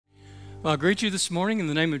Well, I greet you this morning in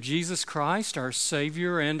the name of Jesus Christ, our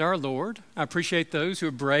Savior and our Lord. I appreciate those who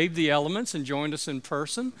have braved the elements and joined us in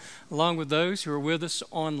person, along with those who are with us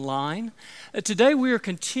online. Today we are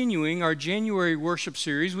continuing our January worship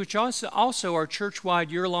series, which is also our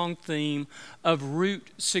church-wide year-long theme of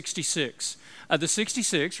Route 66. The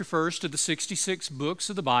 66 refers to the 66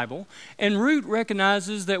 books of the Bible, and Route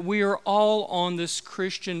recognizes that we are all on this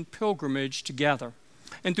Christian pilgrimage together.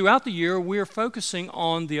 And throughout the year, we are focusing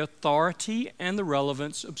on the authority and the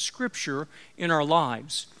relevance of Scripture in our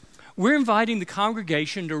lives. We're inviting the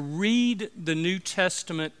congregation to read the New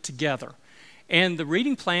Testament together. And the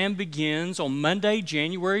reading plan begins on Monday,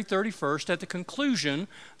 January 31st at the conclusion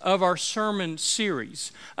of our sermon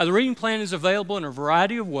series. The reading plan is available in a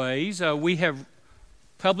variety of ways. We have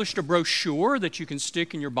published a brochure that you can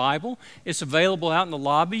stick in your Bible. It's available out in the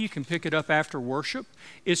lobby. You can pick it up after worship.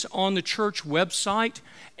 It's on the church website.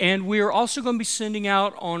 And we are also going to be sending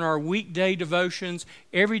out on our weekday devotions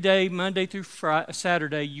every day, Monday through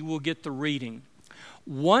Saturday, you will get the reading.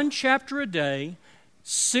 One chapter a day,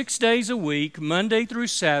 6 days a week, Monday through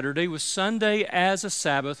Saturday, with Sunday as a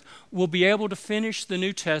Sabbath, we'll be able to finish the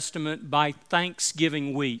New Testament by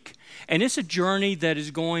Thanksgiving week. And it's a journey that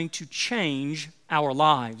is going to change our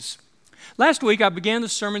lives. Last week, I began the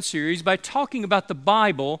sermon series by talking about the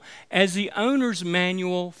Bible as the owner's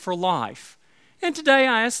manual for life. And today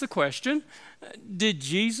I ask the question, did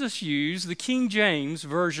Jesus use the King James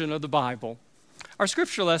Version of the Bible? Our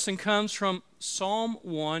scripture lesson comes from Psalm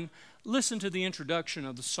 1. Listen to the introduction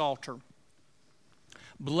of the Psalter.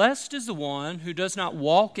 Blessed is the one who does not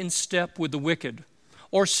walk in step with the wicked,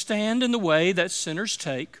 or stand in the way that sinners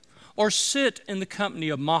take, or sit in the company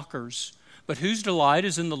of mockers, but whose delight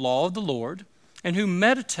is in the law of the Lord, and who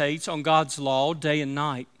meditates on God's law day and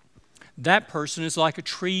night. That person is like a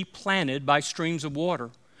tree planted by streams of water,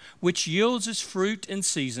 which yields its fruit in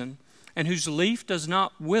season, and whose leaf does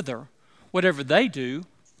not wither. Whatever they do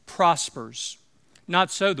prospers.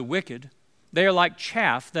 Not so the wicked. They are like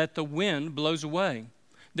chaff that the wind blows away.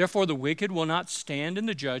 Therefore the wicked will not stand in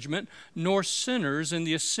the judgment, nor sinners in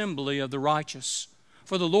the assembly of the righteous.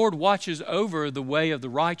 For the Lord watches over the way of the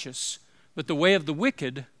righteous, but the way of the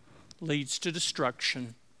wicked leads to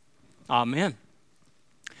destruction. Amen.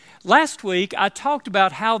 Last week, I talked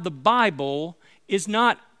about how the Bible is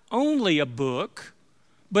not only a book,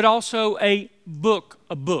 but also a book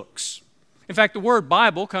of books. In fact, the word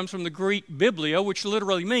Bible comes from the Greek biblia, which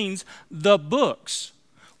literally means the books.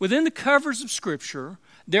 Within the covers of Scripture,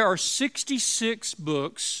 there are 66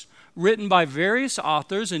 books written by various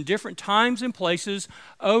authors in different times and places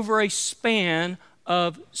over a span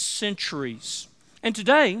of centuries. And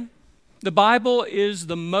today, the Bible is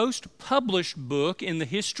the most published book in the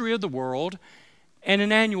history of the world and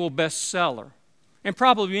an annual bestseller. And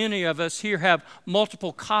probably many of us here have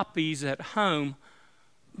multiple copies at home,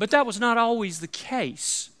 but that was not always the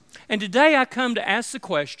case. And today I come to ask the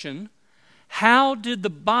question, how did the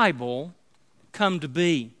Bible come to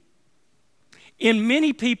be? In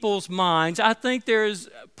many people's minds, I think there is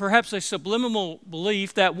perhaps a subliminal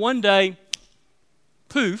belief that one day,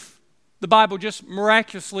 poof, the Bible just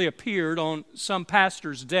miraculously appeared on some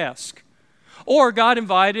pastor's desk. Or God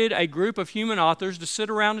invited a group of human authors to sit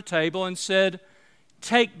around a table and said,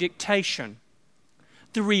 take dictation.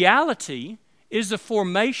 The reality is the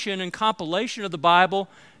formation and compilation of the Bible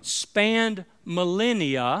spanned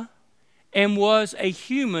millennia and was a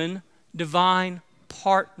human-divine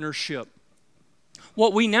partnership.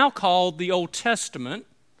 What we now call the Old Testament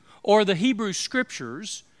or the Hebrew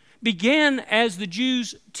Scriptures began as the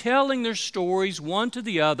Jews telling their stories one to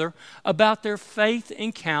the other about their faith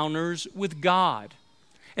encounters with God.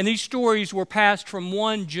 And these stories were passed from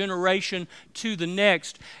one generation to the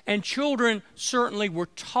next. And children certainly were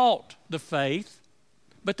taught the faith,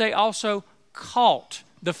 but they also caught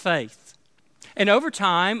the faith. And over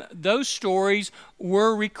time, those stories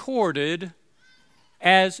were recorded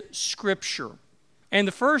as Scripture. And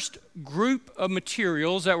the first group of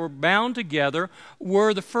materials that were bound together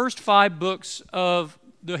were the first 5 books of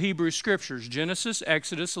the Hebrew Scriptures: Genesis,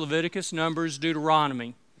 Exodus, Leviticus, Numbers,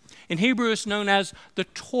 Deuteronomy. In Hebrew, it's known as the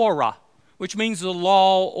Torah, which means the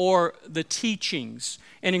law or the teachings.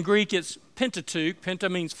 And in Greek, it's Pentateuch. Penta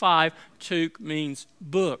means 5, Tuch means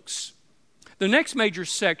books. The next major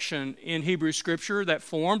section in Hebrew Scripture that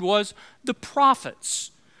formed was the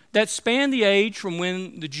prophets, that spanned the age from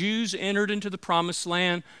when the Jews entered into the Promised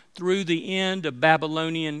Land through the end of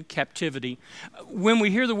Babylonian captivity. When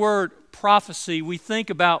we hear the word prophecy, we think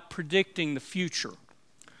about predicting the future.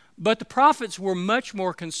 But the prophets were much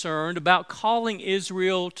more concerned about calling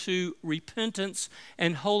Israel to repentance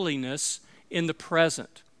and holiness in the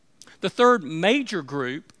present. The third major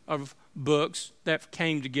group of books that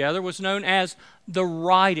came together was known as the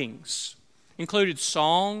writings. Included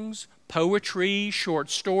songs, poetry, short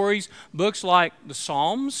stories, books like the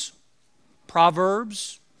Psalms,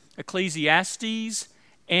 Proverbs, Ecclesiastes,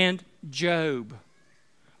 and Job.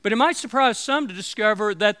 But it might surprise some to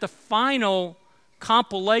discover that the final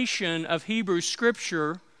compilation of Hebrew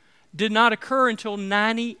Scripture did not occur until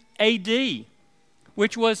 90 AD,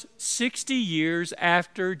 which was 60 years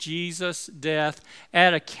after Jesus' death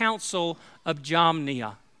at a council of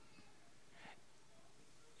Jamnia.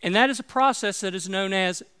 And that is a process that is known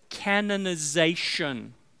as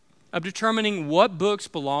canonization, of determining what books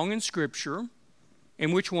belong in Scripture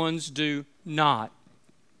and which ones do not.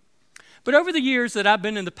 But over the years that I've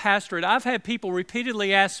been in the pastorate, I've had people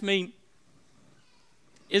repeatedly ask me,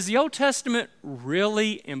 is the Old Testament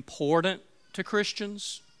really important to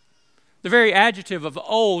Christians? The very adjective of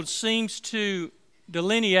old seems to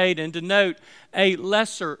delineate and denote a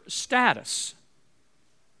lesser status.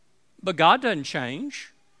 But God doesn't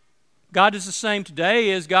change. God is the same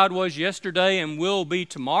today as God was yesterday and will be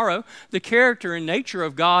tomorrow. The character and nature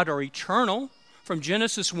of God are eternal, from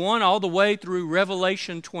Genesis 1 all the way through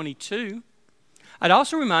Revelation 22. I'd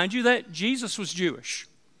also remind you that Jesus was Jewish.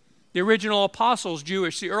 The original apostles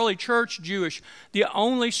Jewish, the early church Jewish. The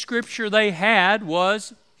only scripture they had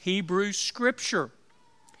was Hebrew Scripture.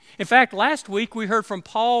 In fact, last week we heard from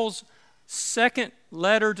Paul's second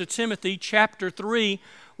letter to Timothy, chapter 3,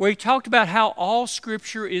 where he talked about how all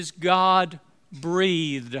Scripture is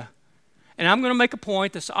God-breathed. And I'm going to make a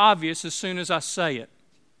point that's obvious as soon as I say it.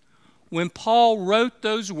 When Paul wrote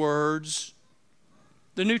those words,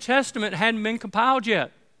 the New Testament hadn't been compiled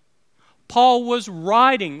yet. Paul was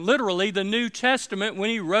writing, literally, the New Testament when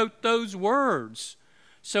he wrote those words.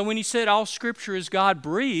 So when he said all Scripture is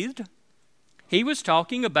God-breathed, he was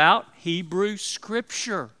talking about Hebrew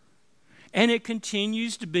Scripture. And it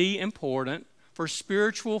continues to be important for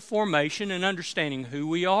spiritual formation and understanding who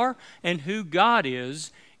we are and who God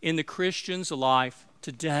is in the Christian's life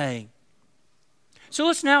today. So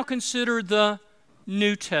let's now consider the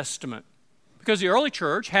New Testament, because the early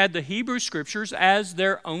church had the Hebrew Scriptures as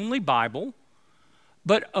their only Bible,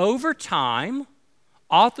 but over time,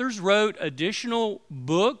 authors wrote additional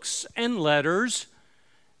books and letters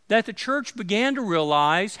that the church began to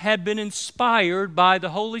realize had been inspired by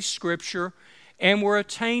the Holy Scripture and were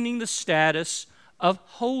attaining the status of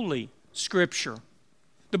Holy Scripture.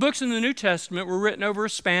 The books in the New Testament were written over a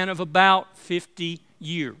span of about 50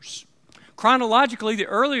 years. Chronologically, the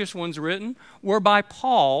earliest ones written were by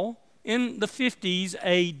Paul in the 50s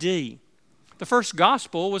AD. The first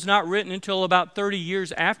gospel was not written until about 30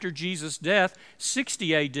 years after Jesus' death,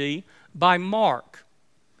 60 AD, by Mark.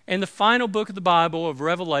 And the final book of the Bible of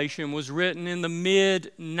Revelation was written in the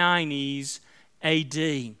mid-90s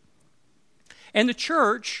AD. And the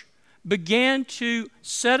church began to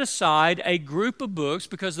set aside a group of books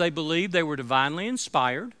because they believed they were divinely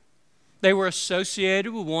inspired. They were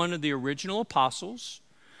associated with one of the original apostles.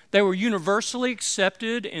 They were universally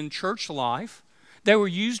accepted in church life. They were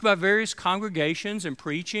used by various congregations in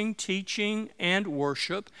preaching, teaching, and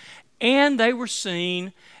worship. And they were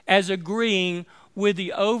seen as agreeing with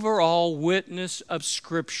the overall witness of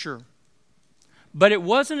Scripture. But it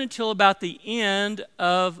wasn't until about the end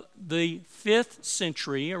of the 5th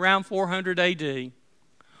century, around 400 AD,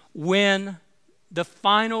 when the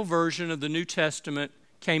final version of the New Testament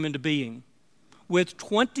came into being, with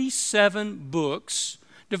 27 books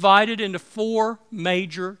divided into 4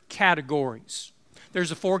 major categories. There's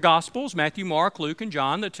the 4 Gospels, Matthew, Mark, Luke, and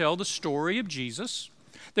John, that tell the story of Jesus.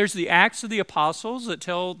 There's the Acts of the Apostles that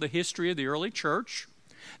tell the history of the early church.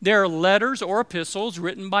 There are letters or epistles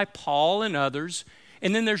written by Paul and others.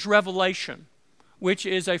 And then there's Revelation, which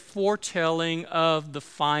is a foretelling of the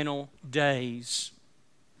final days.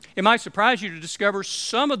 It might surprise you to discover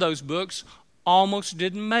some of those books almost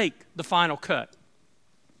didn't make the final cut.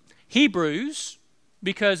 Hebrews,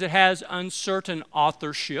 because it has uncertain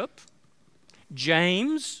authorship.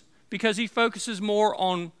 James, because he focuses more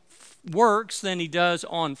on works than he does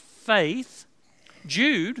on faith.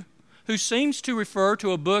 Jude, who seems to refer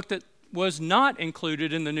to a book that was not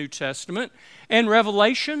included in the New Testament. And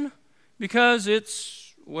Revelation, because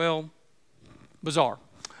it's, bizarre.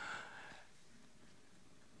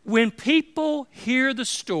 When people hear the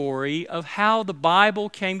story of how the Bible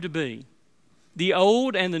came to be, the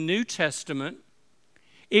Old and the New Testament,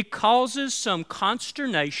 it causes some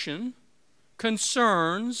consternation,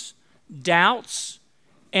 concerns, doubts,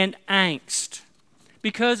 and angst,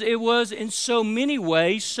 because it was in so many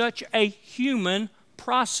ways such a human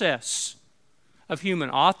process of human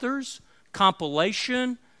authors,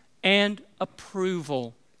 compilation, and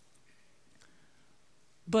approval.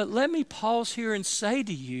 But let me pause here and say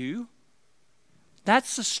to you,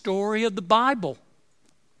 that's the story of the Bible.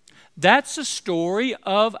 That's the story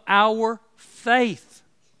of our faith.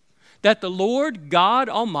 That the Lord God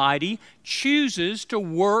Almighty chooses to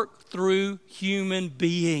work through human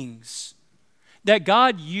beings. That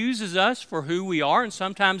God uses us for who we are, and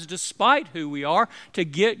sometimes despite who we are, to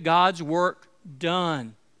get God's work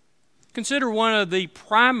done. Consider one of the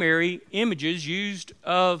primary images used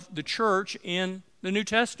of the church in the New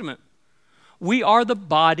Testament. We are the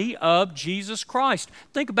body of Jesus Christ.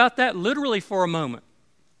 Think about that literally for a moment.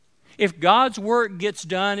 If God's work gets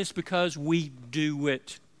done, it's because we do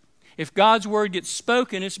it. If God's word gets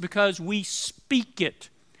spoken, it's because we speak it.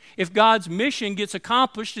 If God's mission gets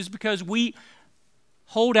accomplished, it's because we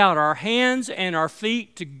hold out our hands and our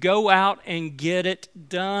feet to go out and get it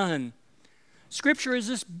done. Scripture is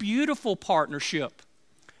this beautiful partnership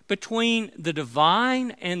between the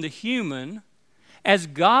divine and the human as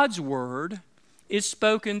God's word is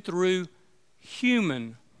spoken through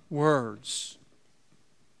human words.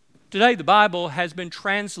 Today, the Bible has been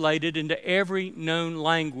translated into every known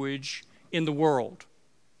language in the world.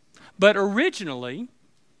 But originally,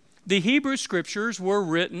 the Hebrew Scriptures were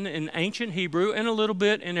written in ancient Hebrew and a little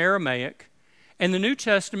bit in Aramaic, and the New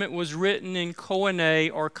Testament was written in Koine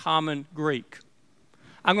or Common Greek.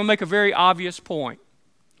 I'm going to make a very obvious point.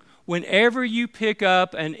 Whenever you pick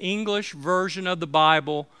up an English version of the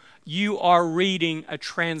Bible, you are reading a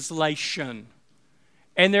translation.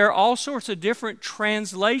 And there are all sorts of different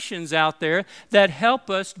translations out there that help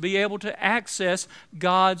us to be able to access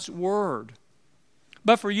God's Word.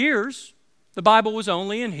 But for years, the Bible was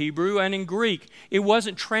only in Hebrew and in Greek. It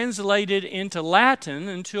wasn't translated into Latin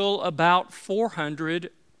until about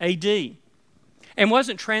 400 AD. And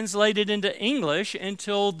wasn't translated into English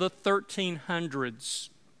until the 1300s.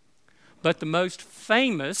 But the most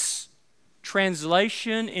famous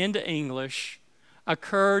translation into English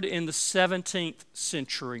occurred in the 17th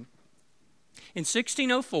century. In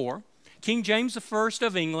 1604, King James I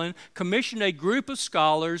of England commissioned a group of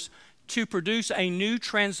scholars to produce a new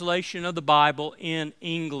translation of the Bible in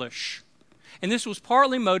English. And this was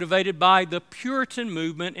partly motivated by the Puritan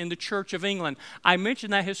movement in the Church of England. I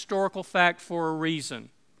mention that historical fact for a reason,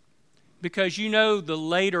 because you know the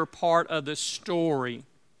later part of the story.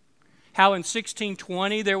 How in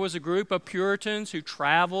 1620 there was a group of Puritans who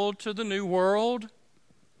traveled to the New World,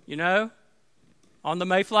 on the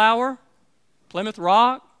Mayflower, Plymouth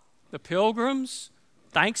Rock, the Pilgrims,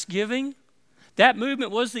 Thanksgiving. That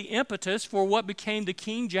movement was the impetus for what became the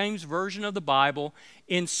King James Version of the Bible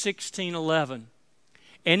in 1611.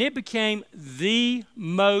 And it became the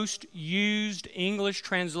most used English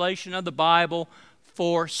translation of the Bible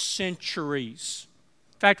for centuries.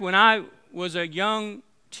 In fact, when I was a young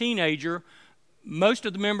teenager, most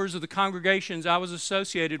of the members of the congregations I was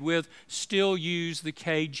associated with still use the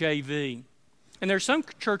KJV. And there's some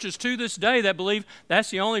churches to this day that believe that's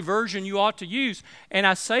the only version you ought to use. And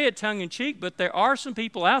I say it tongue-in-cheek, but there are some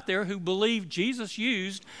people out there who believe Jesus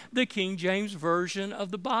used the King James Version of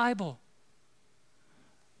the Bible.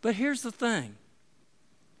 But here's the thing.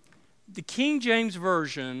 The King James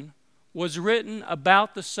Version was written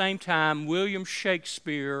about the same time William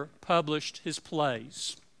Shakespeare published his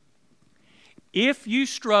plays. If you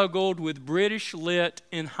struggled with British Lit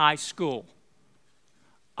in high school,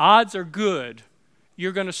 odds are good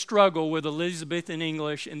you're going to struggle with Elizabethan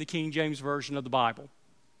English in the King James Version of the Bible.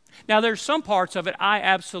 Now, there's some parts of it I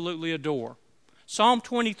absolutely adore. Psalm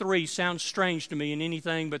 23 sounds strange to me in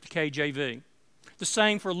anything but the KJV. The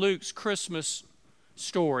same for Luke's Christmas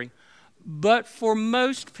story. But for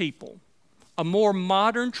most people, a more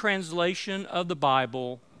modern translation of the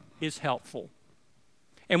Bible is helpful.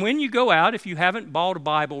 And when you go out, if you haven't bought a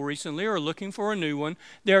Bible recently or are looking for a new one,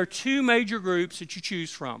 there are two major groups that you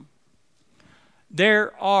choose from.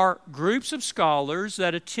 There are groups of scholars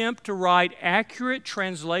that attempt to write accurate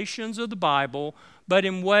translations of the Bible, but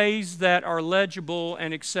in ways that are legible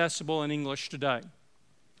and accessible in English today.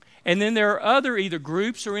 And then there are other either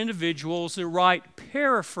groups or individuals that write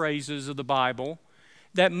paraphrases of the Bible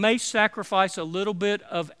that may sacrifice a little bit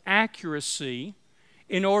of accuracy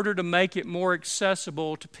in order to make it more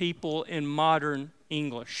accessible to people in modern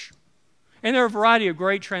English. And there are a variety of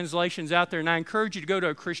great translations out there, and I encourage you to go to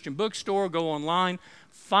a Christian bookstore, go online,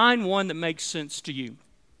 find one that makes sense to you.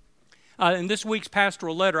 In this week's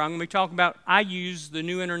pastoral letter, I'm going to be talking about, I use the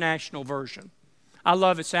New International Version. I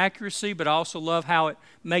love its accuracy, but I also love how it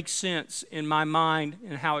makes sense in my mind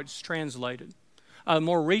and how it's translated. A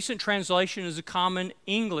more recent translation is a Common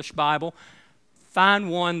English Bible.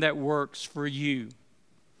 Find one that works for you.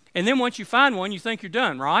 And then once you find one, you think you're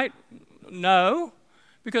done, right? No,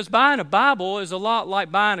 Because buying a Bible is a lot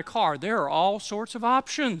like buying a car. There are all sorts of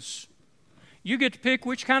options. You get to pick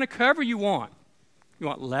which kind of cover you want. You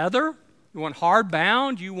want leather? You want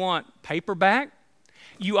hardbound? You want paperback?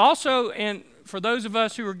 You also, and for those of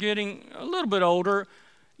us who are getting a little bit older,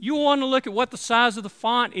 you want to look at what the size of the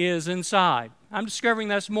font is inside. I'm discovering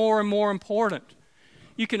that's more and more important.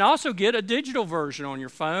 You can also get a digital version on your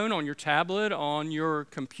phone, on your tablet, on your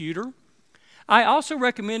computer. I also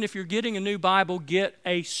recommend if you're getting a new Bible, get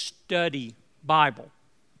a study Bible.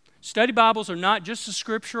 Study Bibles are not just the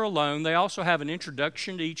Scripture alone. They also have an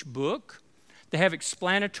introduction to each book. They have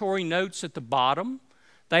explanatory notes at the bottom.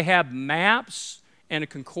 They have maps and a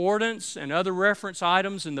concordance and other reference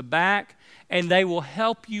items in the back, and they will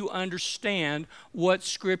help you understand what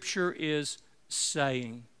Scripture is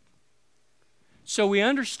saying. So we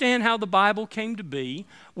understand how the Bible came to be.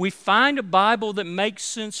 We find a Bible that makes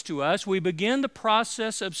sense to us. We begin the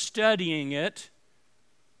process of studying it.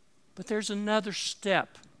 But there's another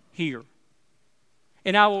step here.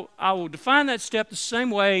 And I will define that step the same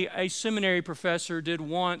way a seminary professor did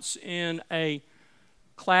once in a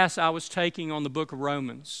class I was taking on the book of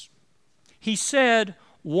Romans. He said,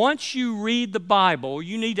 once you read the Bible,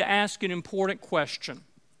 you need to ask an important question.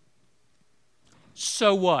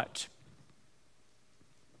 So what?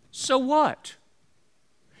 So what?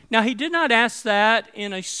 Now, he did not ask that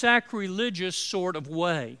in a sacrilegious sort of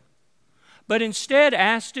way, but instead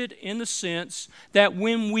asked it in the sense that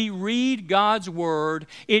when we read God's Word,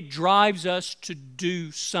 it drives us to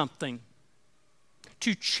do something,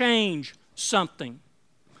 to change something,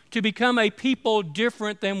 to become a people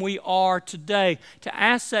different than we are today, to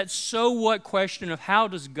ask that so what question of how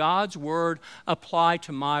does God's Word apply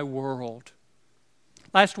to my world?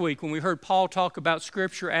 Last week, when we heard Paul talk about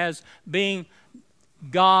Scripture as being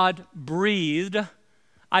God-breathed,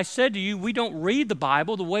 I said to you, we don't read the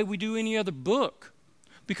Bible the way we do any other book.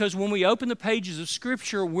 Because when we open the pages of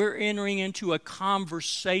Scripture, we're entering into a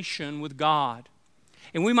conversation with God.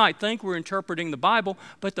 And we might think we're interpreting the Bible,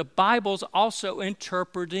 but the Bible's also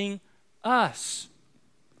interpreting us.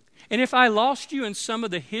 And if I lost you in some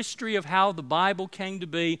of the history of how the Bible came to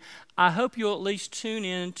be, I hope you'll at least tune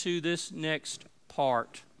in to this next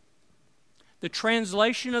part. The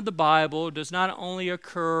translation of the Bible does not only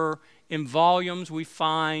occur in volumes we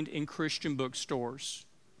find in Christian bookstores.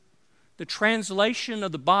 The translation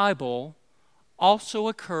of the Bible also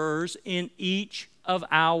occurs in each of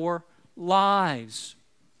our lives.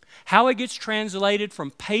 How it gets translated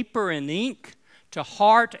from paper and ink to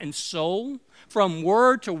heart and soul, from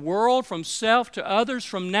word to world, from self to others,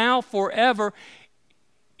 from now forever,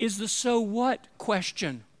 is the so what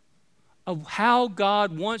question of how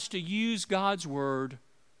God wants to use God's Word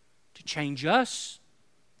to change us,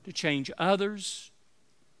 to change others,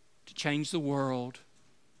 to change the world.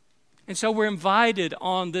 And so we're invited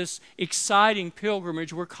on this exciting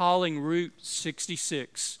pilgrimage we're calling Route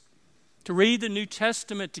 66 to read the New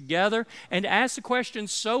Testament together and ask the question,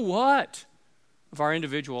 so what? Of our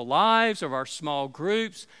individual lives, of our small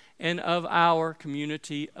groups, and of our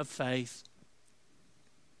community of faith.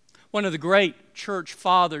 One of the great church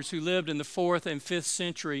fathers who lived in the 4th and 5th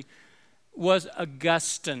century was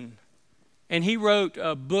Augustine. And he wrote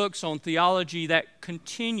books on theology that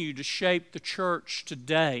continue to shape the church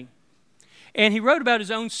today. And he wrote about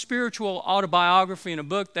his own spiritual autobiography in a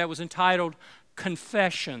book that was entitled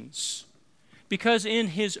Confessions. Because in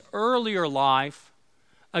his earlier life,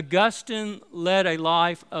 Augustine led a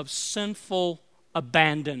life of sinful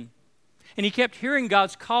abandon. And he kept hearing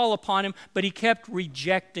God's call upon him, but he kept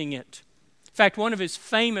rejecting it. In fact, one of his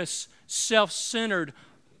famous self-centered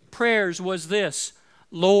prayers was this: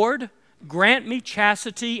 Lord, grant me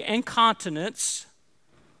chastity and continence,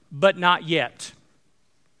 but not yet.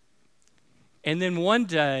 And then one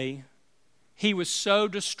day, he was so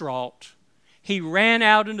distraught, he ran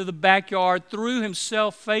out into the backyard, threw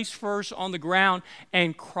himself face first on the ground,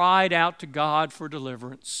 and cried out to God for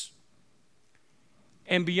deliverance.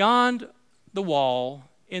 And beyond the wall,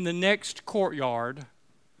 in the next courtyard,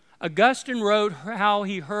 Augustine wrote how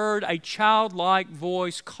he heard a childlike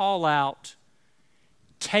voice call out,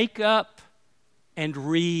 "Take up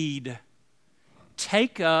and read.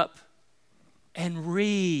 Take up and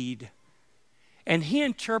read." And he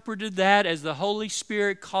interpreted that as the Holy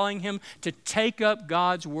Spirit calling him to take up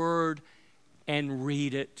God's Word and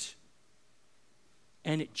read it.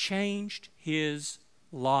 And it changed his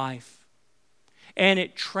life. And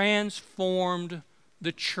it transformed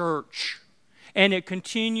the church. And it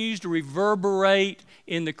continues to reverberate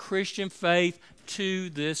in the Christian faith to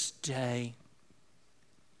this day.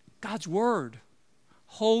 God's Word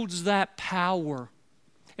holds that power.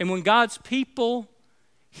 And when God's people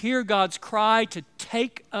hear God's cry to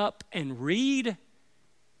take up and read,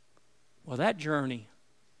 well, that journey,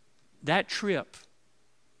 that trip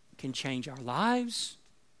can change our lives,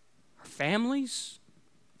 our families,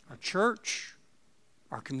 our church,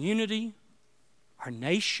 our community, our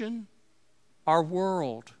nation, our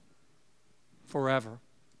world forever.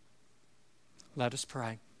 Let us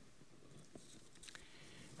pray.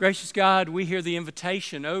 Gracious God, we hear the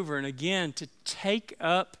invitation over and again to take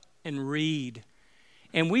up and read.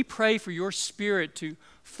 And we pray for your Spirit to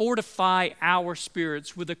fortify our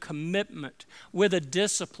spirits with a commitment, with a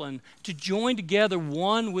discipline, to join together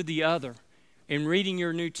one with the other in reading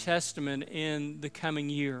your New Testament in the coming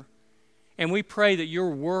year. And we pray that your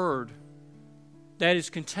word that is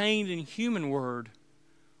contained in human word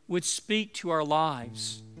would speak to our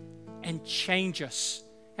lives and change us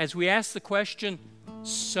as we ask the question,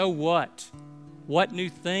 so what? What new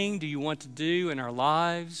thing do you want to do in our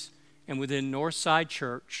lives and within Northside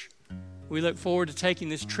Church? We look forward to taking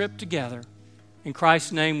this trip together. In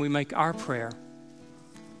Christ's name we make our prayer.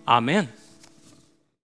 Amen.